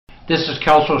This is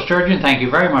Kelso Sturgeon. Thank you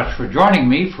very much for joining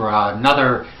me for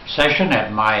another session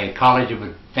at my College of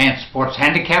Advanced Sports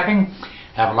Handicapping.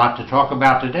 I have a lot to talk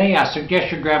about today. I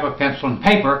suggest you grab a pencil and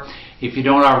paper if you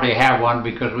don't already have one,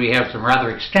 because we have some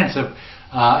rather extensive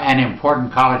and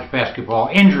important college basketball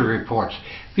injury reports.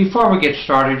 Before we get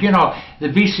started, you know, the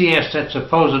BCS that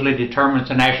supposedly determines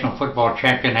the national football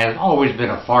champion has always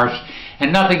been a farce,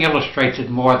 and nothing illustrates it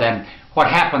more than what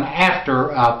happened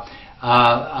after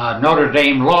Notre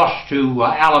Dame lost to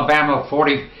Alabama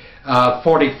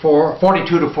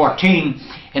 42-14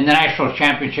 in the national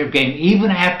championship game.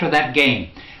 Even after that game,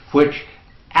 which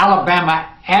Alabama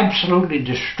absolutely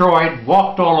destroyed,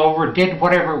 walked all over, did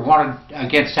whatever it wanted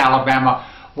against Alabama,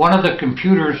 one of the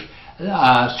computers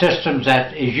systems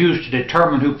that is used to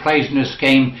determine who plays in this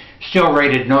game still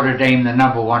rated Notre Dame the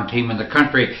 #1 team in the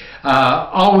country.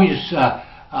 Always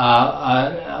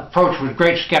approached with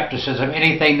great skepticism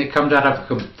anything that comes out of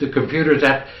the computers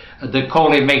at the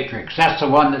Coley Matrix. That's the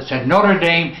one that said Notre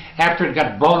Dame, after it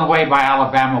got blown away by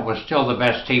Alabama, was still the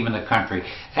best team in the country.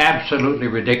 Absolutely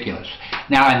ridiculous.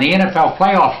 Now, in the NFL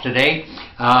playoffs today,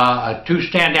 two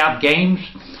standout games.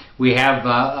 We have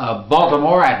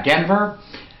Baltimore at Denver.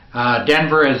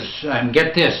 Denver is, and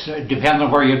get this, depending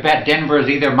on where you bet, Denver is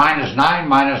either -9,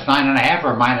 -9.5,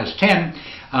 or -10,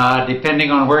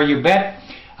 depending on where you bet.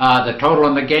 The total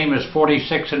in the game is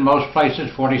 46 in most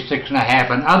places, 46.5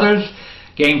 in others.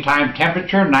 Game time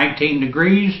temperature, 19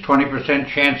 degrees, 20%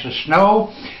 chance of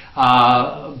snow.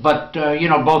 You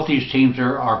know, both these teams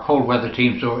are cold weather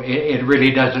teams, so it really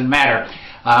doesn't matter.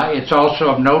 It's also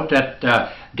of note that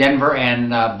Denver and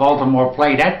Baltimore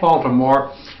played at Baltimore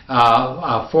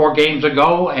 4 games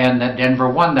ago, and that Denver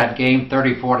won that game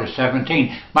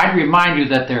 34-17. Might remind you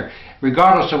that there,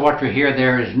 regardless of what you hear,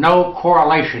 there is no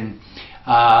correlation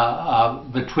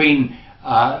between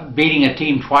beating a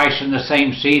team twice in the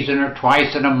same season, or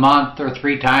twice in a month, or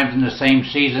 3 times in the same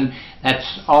season.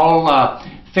 That's all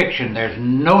fiction. There's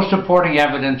no supporting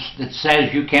evidence that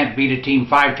says you can't beat a team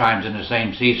 5 times in the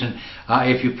same season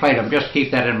if you played them. Just keep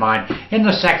that in mind. In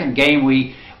the second game,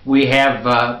 we have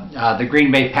the Green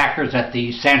Bay Packers at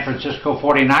the San Francisco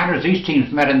 49ers. These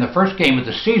teams met in the first game of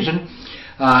the season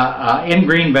in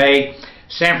Green Bay.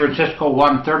 San Francisco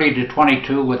won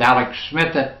 30-22 with Alex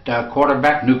Smith at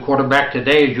quarterback, new quarterback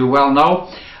today, as you well know.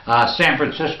 San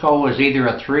Francisco was either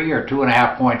a 3 or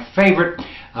 2.5 point favorite,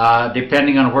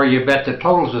 depending on where you bet. The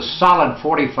total is a solid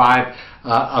 45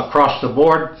 across the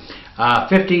board.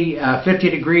 50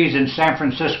 degrees in San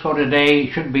Francisco today.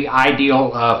 Should be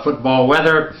ideal football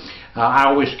weather. I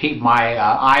always keep my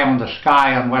eye on the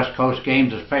sky on West Coast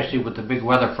games, especially with the big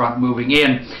weather front moving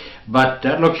in. But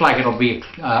it looks like it'll be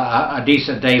a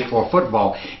decent day for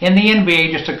football. In the NBA,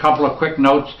 just a couple of quick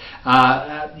notes.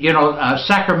 You know,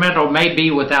 Sacramento may be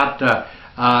without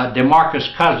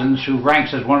DeMarcus Cousins, who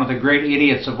ranks as one of the great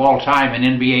idiots of all time in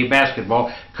NBA basketball.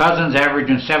 Cousins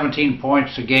averaging 17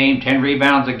 points a game, 10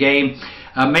 rebounds a game.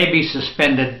 May be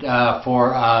suspended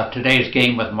for today's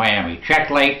game with Miami. Check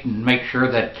late and make sure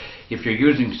that if you're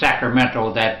using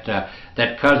Sacramento that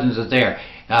Cousins is there.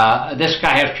 This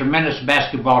guy has tremendous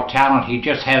basketball talent. He's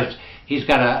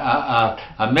got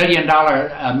 $1 million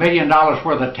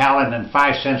worth of talent and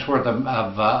 5 cents worth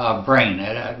of brain.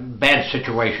 Bad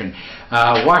situation.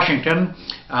 Washington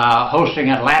hosting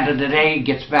Atlanta today,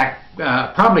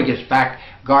 probably gets back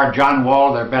guard John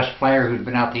Wall, their best player, who's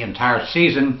been out the entire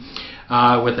season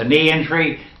with a knee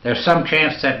injury. There's some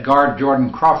chance that guard Jordan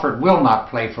Crawford will not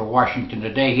play for Washington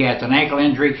today. He has an ankle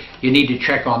injury. You need to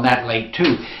check on that late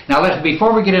too. Now,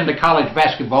 before we get into college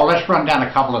basketball, let's run down a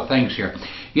couple of things here.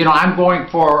 You know, I'm going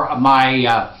for my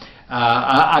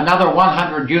another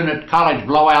 100-unit college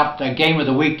blowout game of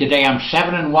the week today. I'm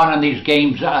 7-1 in these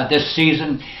games this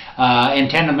season.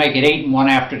 Intend to make it 8-1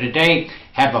 after today.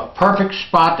 Have a perfect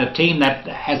spot, a team that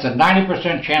has a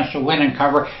 90% chance to win and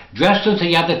cover, just as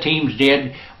the other teams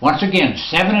did. Once again,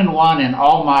 7-1 in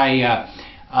all my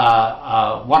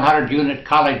 100-unit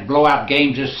college blowout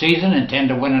games this season. Intend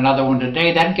to win another one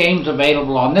today. That game's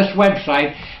available on this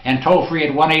website and toll-free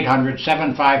at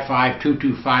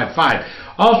 1-800-755-2255.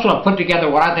 Also, I put together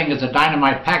what I think is a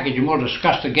dynamite package, and we'll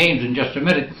discuss the games in just a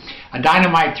minute. A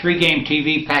dynamite 3-game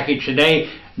TV package today.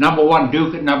 #1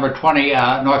 Duke at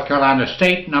 #20 North Carolina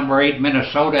State, #8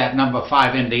 Minnesota at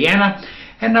 #5 Indiana,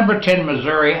 and #10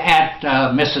 Missouri at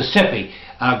Mississippi.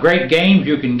 Great games.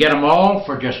 You can get them all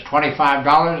for just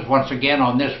 $25. Once again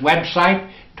on this website,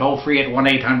 toll free at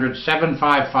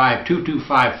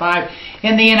 1-800-755-2255.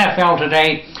 In the NFL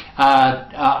today,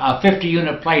 a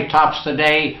 50-unit play tops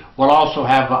today. We'll also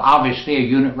have obviously a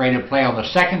unit rated play on the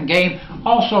second game.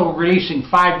 Also releasing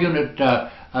 5-unit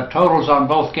totals on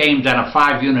both games and a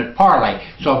 5-unit parlay.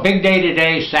 So a big day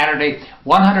today, Saturday,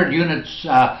 100 units,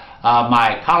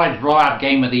 my college blowout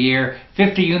game of the year,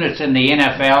 50 units in the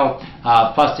NFL,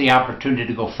 plus the opportunity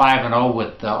to go 5-0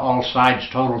 with all sides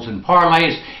totals and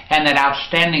parlays, and that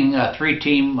outstanding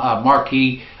 3-team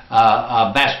marquee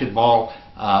basketball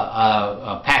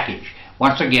package.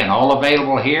 Once again, all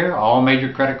available here, all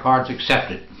major credit cards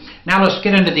accepted. Now let's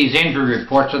get into these injury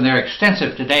reports, and they're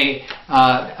extensive today,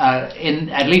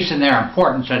 at least in their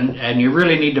importance, and you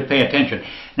really need to pay attention.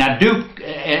 Now Duke,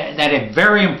 that a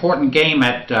very important game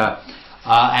at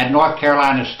North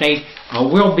Carolina State,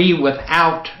 will be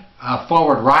without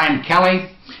forward Ryan Kelly.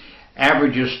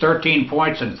 Averages 13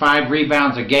 points and 5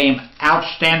 rebounds a game.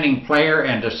 Outstanding player,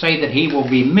 and to say that he will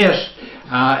be missed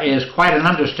is quite an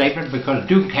understatement, because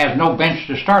Duke has no bench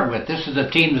to start with. This is a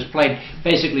team that's played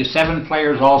basically 7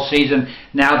 players all season.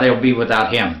 Now they'll be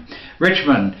without him.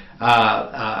 Richmond,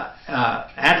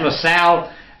 at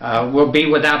LaSalle, will be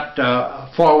without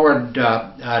forward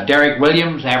Derek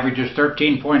Williams. Averages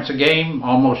 13 points a game,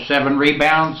 almost 7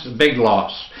 rebounds. A big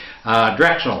loss.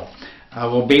 Drexel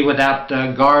will be without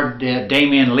guard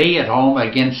Damian Lee at home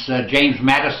against James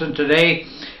Madison today.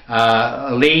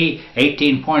 Lee,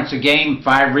 18 points a game,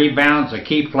 5 rebounds, a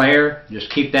key player. Just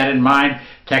keep that in mind.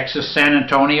 Texas San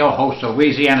Antonio, host of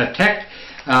Louisiana Tech,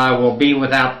 will be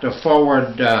without the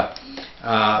forward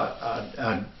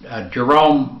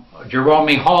Jerome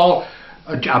Hall.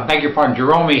 I beg your pardon,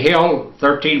 Jerome Hill,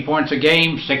 13 points a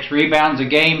game, 6 rebounds a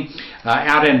game,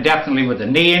 out indefinitely with a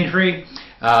knee injury.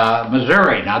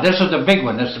 Missouri, now this is a big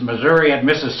one. This is Missouri at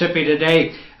Mississippi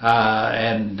today,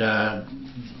 and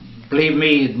believe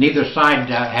me, neither side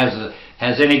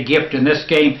has any gift in this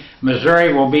game.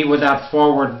 Missouri will be without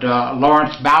forward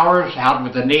Lawrence Bowers, out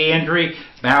with a knee injury.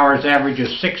 Bowers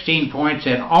averages 16 points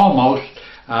and almost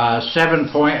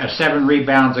 7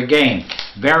 rebounds a game.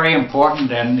 Very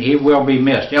important, and he will be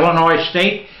missed. Illinois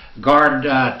State guard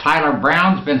Tyler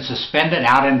Brown's been suspended,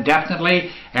 out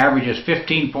indefinitely. Averages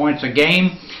 15 points a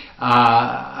game.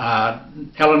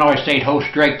 Illinois State hosts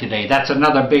Drake today. That's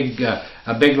another big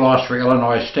loss for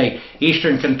Illinois State.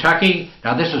 Eastern Kentucky,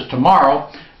 now this is tomorrow,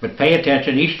 but pay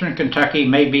attention. Eastern Kentucky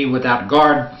may be without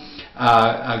guard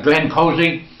Glenn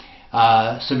Cozy.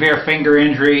 Severe finger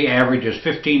injury, averages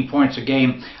 15 points a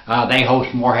game. They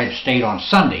host Morehead State on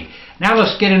Sunday. Now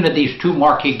let's get into these 2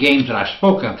 marquee games that I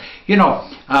spoke of. You know,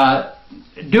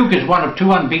 Duke is one of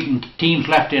 2 unbeaten teams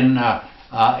left in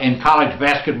college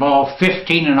basketball,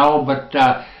 15-0, but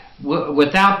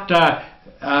without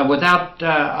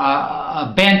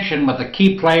a bench and with a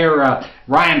key player,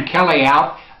 Ryan Kelly,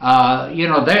 out, you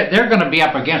know, they're going to be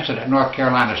up against it at North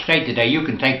Carolina State today. You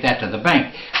can take that to the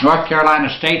bank. North Carolina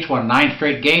State's won 9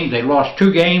 straight games. They lost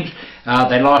 2 games.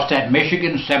 They lost at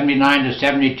Michigan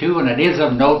 79-72, and it is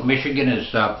of note Michigan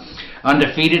is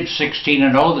undefeated,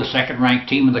 16-0, the second-ranked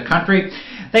team in the country.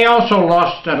 They also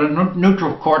lost at a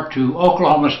neutral court to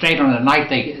Oklahoma State on a night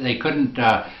they couldn't.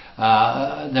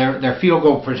 Their field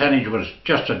goal percentage was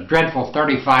just a dreadful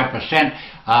 35%,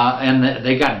 and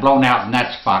they got blown out in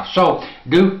that spot. So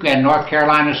Duke and North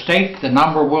Carolina State, the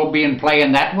number will be in play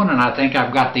in that one, and I think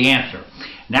I've got the answer.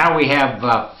 Now we have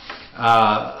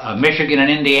Michigan and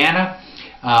Indiana.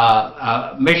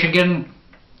 Michigan,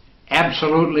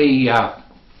 absolutely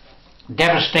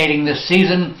devastating this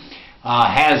season,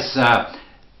 has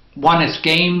won its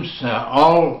games,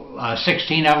 all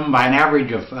 16 of them by an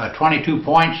average of 22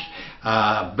 points.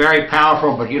 Very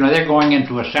powerful, but you know, they're going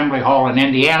into Assembly Hall in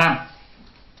Indiana.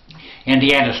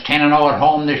 Indiana's 10-0 at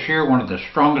home this year, one of the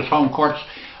strongest home courts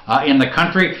in the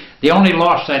country. The only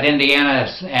loss that Indiana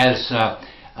has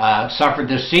suffered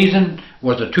this season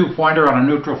was a 2-pointer on a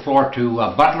neutral floor to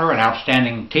Butler, an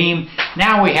outstanding team.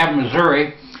 Now we have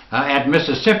Missouri at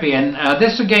Mississippi, and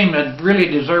this is a game that really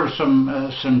deserves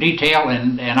some detail,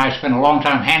 and I spent a long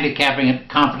time handicapping it,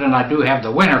 confident I do have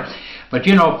the winner. But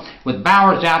you know, with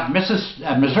Bowers out,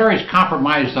 Missouri's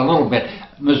compromised a little bit.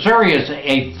 Missouri is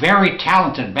a very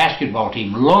talented basketball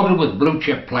team, loaded with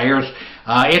blue-chip players.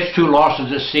 Its 2 losses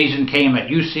this season came at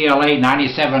UCLA,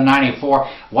 97-94.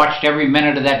 Watched every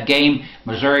minute of that game.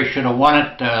 Missouri should have won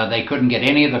it. They couldn't get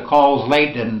any of the calls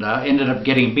late and ended up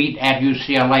getting beat at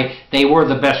UCLA. They were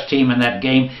the best team in that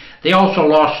game. They also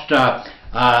lost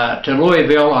to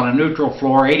Louisville on a neutral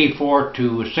floor,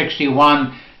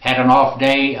 84-61. Had an off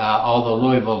day, although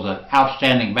Louisville's an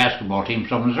outstanding basketball team.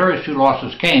 So Missouri's 2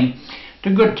 losses came to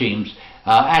good teams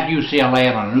at UCLA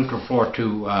and on a neutral floor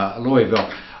to Louisville.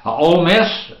 Ole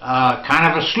Miss,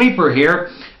 kind of a sleeper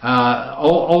here.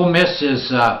 Ole Miss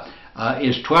is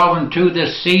is 12-2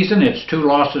 this season. Its 2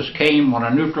 losses came on a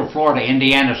neutral floor to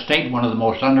Indiana State, one of the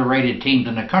most underrated teams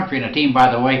in the country, and a team, by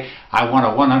the way, I won a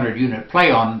 100-unit play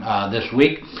on this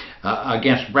week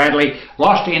against Bradley.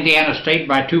 Lost to Indiana State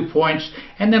by 2 points,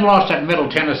 and then lost at Middle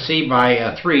Tennessee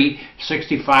by 3,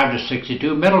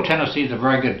 65-62. Middle Tennessee is a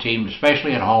very good team,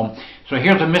 especially at home. So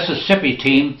here's a Mississippi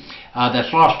team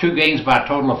that's lost 2 games by a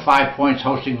total of 5 points,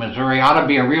 hosting Missouri. Ought to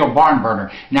be a real barn burner.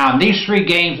 Now, in these 3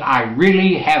 games, I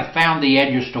really have found the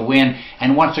edges to win,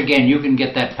 and once again, you can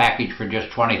get that package for just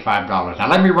 $25. Now,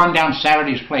 let me run down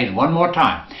Saturday's plays one more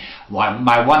time.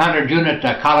 My 100-unit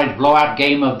college blowout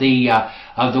game of the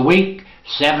week,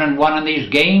 7-1 in these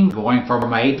games, going for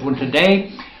my 8th one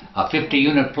today. A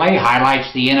 50-unit play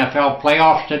highlights the NFL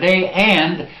playoffs today,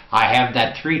 and I have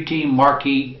that 3-team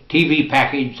marquee TV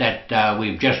package that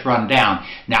we've just run down.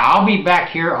 Now, I'll be back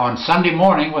here on Sunday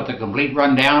morning with a complete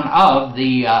rundown of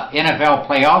the NFL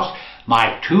playoffs,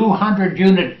 my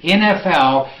 200-unit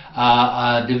NFL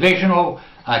divisional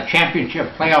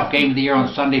championship playoff game of the year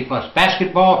on Sunday, plus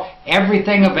basketball.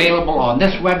 Everything available on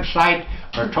this website,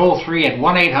 or toll free at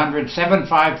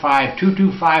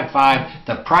 1-800-755-2255.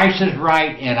 The price is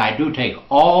right, and I do take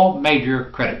all major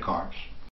credit cards.